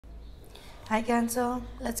Hi Cancer,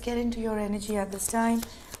 let's get into your energy at this time.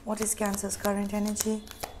 What is Cancer's current energy?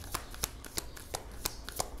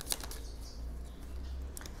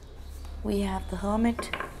 We have the Hermit.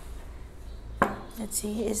 Let's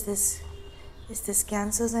see, is this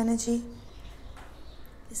Cancer's energy?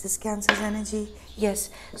 Is this Cancer's energy? Yes.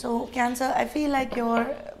 So Cancer, I feel like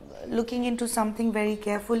you're looking into something very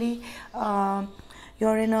carefully.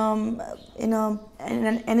 You're in an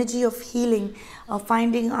energy of healing,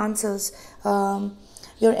 finding answers.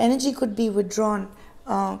 Your energy could be withdrawn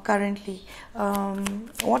currently.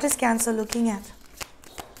 What is Cancer looking at?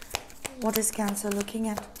 What is Cancer looking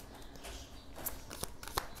at?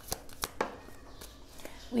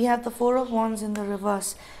 We have the Four of Wands in the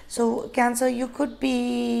reverse. So Cancer, you could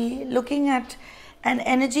be looking at an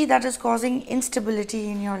energy that is causing instability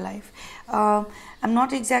in your life. I'm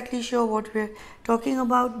not exactly sure what we're talking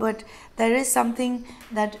about, but there is something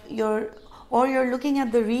that you're looking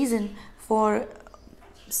at the reason for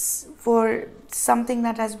something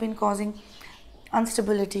that has been causing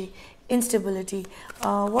instability.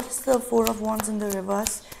 What is the Four of Wands in the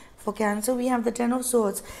reverse? For Cancer, we have the Ten of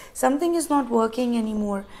Swords. Something is not working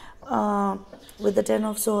anymore with the Ten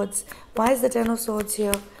of Swords. Why is the Ten of Swords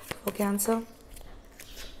here for Cancer?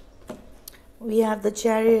 We have the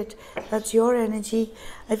Chariot. That's your energy.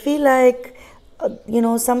 I feel like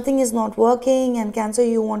something is not working, and Cancer,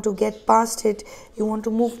 you want to get past it. You want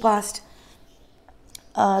to move past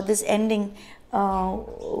this ending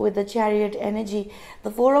with the Chariot energy.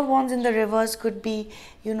 The Four of Wands in the reverse could be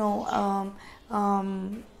an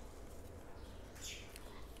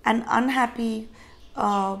unhappy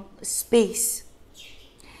space.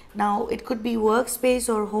 Now it could be workspace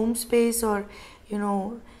or home space, or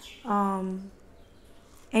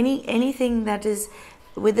anything that is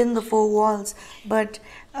within the four walls, but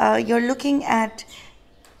you're looking at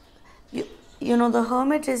the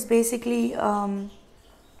Hermit is basically the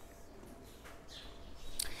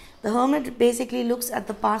Hermit basically looks at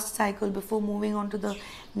the past cycle before moving on to the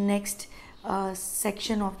next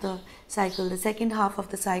section of the cycle, the second half of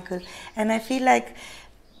the cycle. And I feel like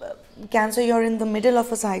Cancer, you're in the middle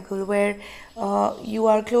of a cycle where you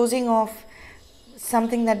are closing off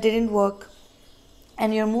something that didn't work,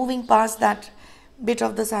 and you're moving past that bit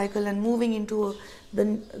of the cycle and moving into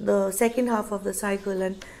the second half of the cycle,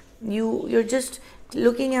 and you're just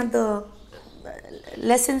looking at the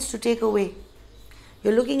lessons to take away.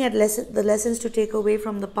 You're looking at the lessons to take away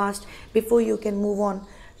from the past before you can move on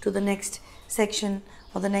to the next section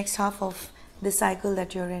or the next half of the cycle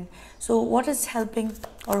that you're in. So what is helping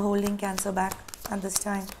or holding Cancer back at this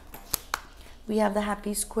time? We have the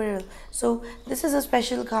Happy Squirrel. So this is a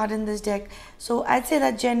special card in this deck. So I'd say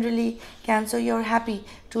that generally, Cancer, you're happy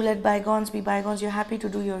to let bygones be bygones. You're happy to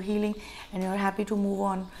do your healing, and you're happy to move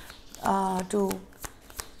on to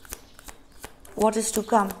what is to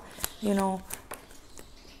come.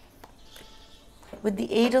 With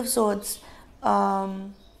the Eight of Swords,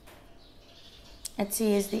 let's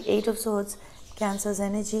see, is the Eight of Swords Cancer's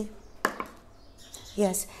energy?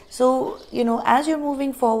 Yes. So, as you're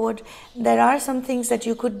moving forward, there are some things that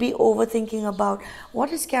you could be overthinking about.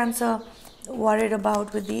 What is Cancer worried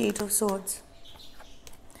about with the Eight of Swords?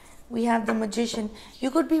 We have the Magician. You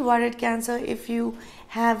could be worried, Cancer, if you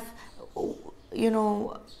have,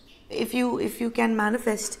 if you can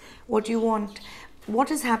manifest what you want. What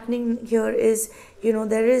is happening here is,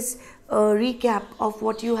 there is a recap of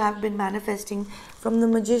what you have been manifesting. From the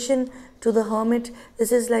Magician to the Hermit,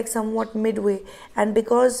 this is like somewhat midway, and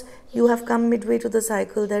because you have come midway to the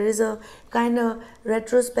cycle, there is a kind of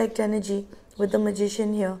retrospect energy with the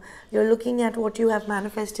Magician here. You're looking at what you have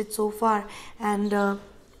manifested so far, and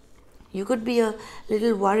you could be a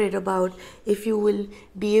little worried about if you will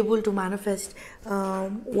be able to manifest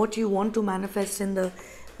what you want to manifest in the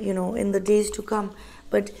in the days to come.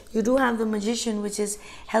 But you do have the Magician, which is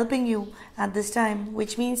helping you at this time,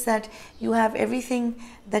 which means that you have everything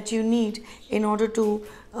that you need in order to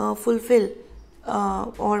fulfill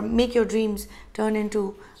or make your dreams turn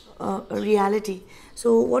into a reality.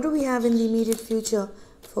 So what do we have in the immediate future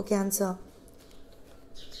for Cancer?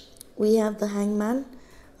 We have the Hangman.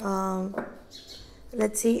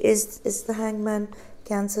 Let's see, is the Hangman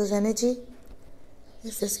Cancer's energy?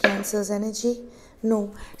 Is this Cancer's energy?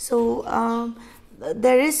 No. So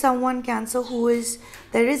there is someone, Cancer,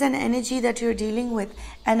 there is an energy that you're dealing with,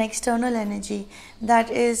 an external energy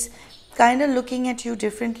that is kind of looking at you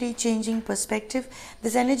differently, changing perspective.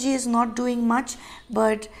 This energy is not doing much,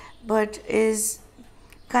 but is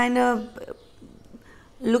kind of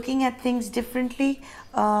looking at things differently.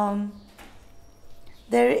 There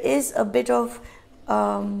is a bit of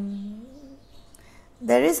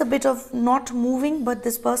there is a bit of not moving, but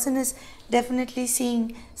this person is definitely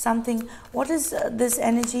seeing something. What is this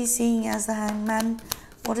energy seeing as the Hangman?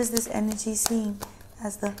 What is this energy seeing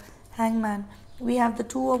as the Hangman? We have the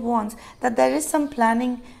Two of Wands, that there is some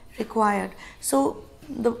planning required. So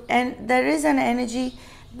there is an energy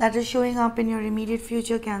that is showing up in your immediate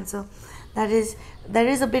future, Cancer. That is, there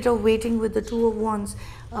is a bit of waiting with the Two of Wands,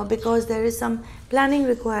 because there is some planning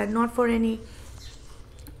required, not for any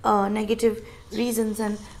negative reasons.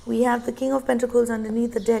 And we have the King of Pentacles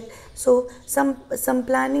underneath the deck, so some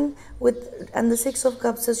planning with, and the Six of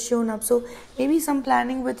Cups has shown up, so maybe some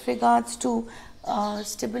planning with regards to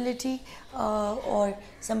stability, or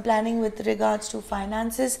some planning with regards to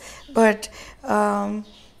finances. But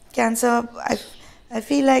Cancer, I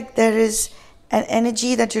feel like there is an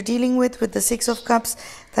energy that you're dealing with the Six of Cups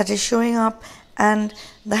that is showing up, and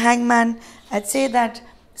the Hangman. I'd say that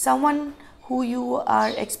someone who you are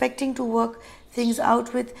expecting to work things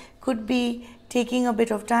out with could be taking a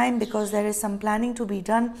bit of time, because there is some planning to be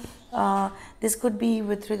done. This could be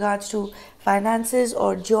with regards to finances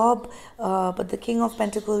or job, but the King of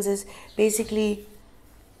Pentacles is basically,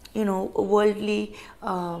 worldly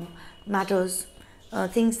matters,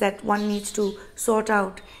 things that one needs to sort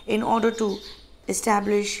out in order to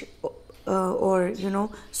establish or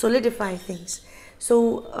solidify things.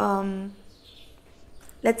 So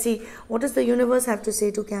let's see, what does the universe have to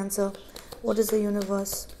say to Cancer? What does the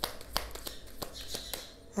universe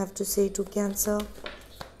have to say to Cancer?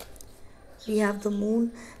 We have the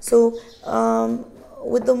Moon. So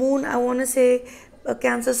with the Moon, I want to say,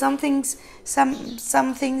 Cancer, some things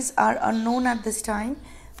are unknown at this time.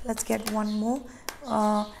 Let's get one more.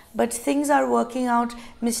 But things are working out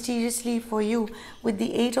mysteriously for you with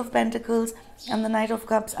the Eight of Pentacles and the Knight of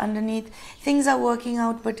Cups underneath. Things are working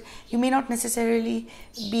out, but you may not necessarily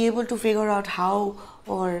be able to figure out how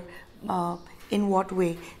or in what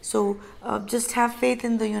way. So just have faith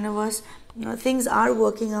in the universe. Things are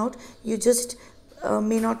working out. You just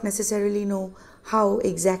may not necessarily know how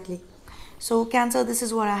exactly. So Cancer, this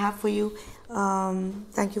is what I have for you.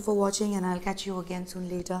 Thank you for watching, and I'll catch you again soon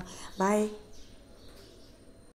later. Bye.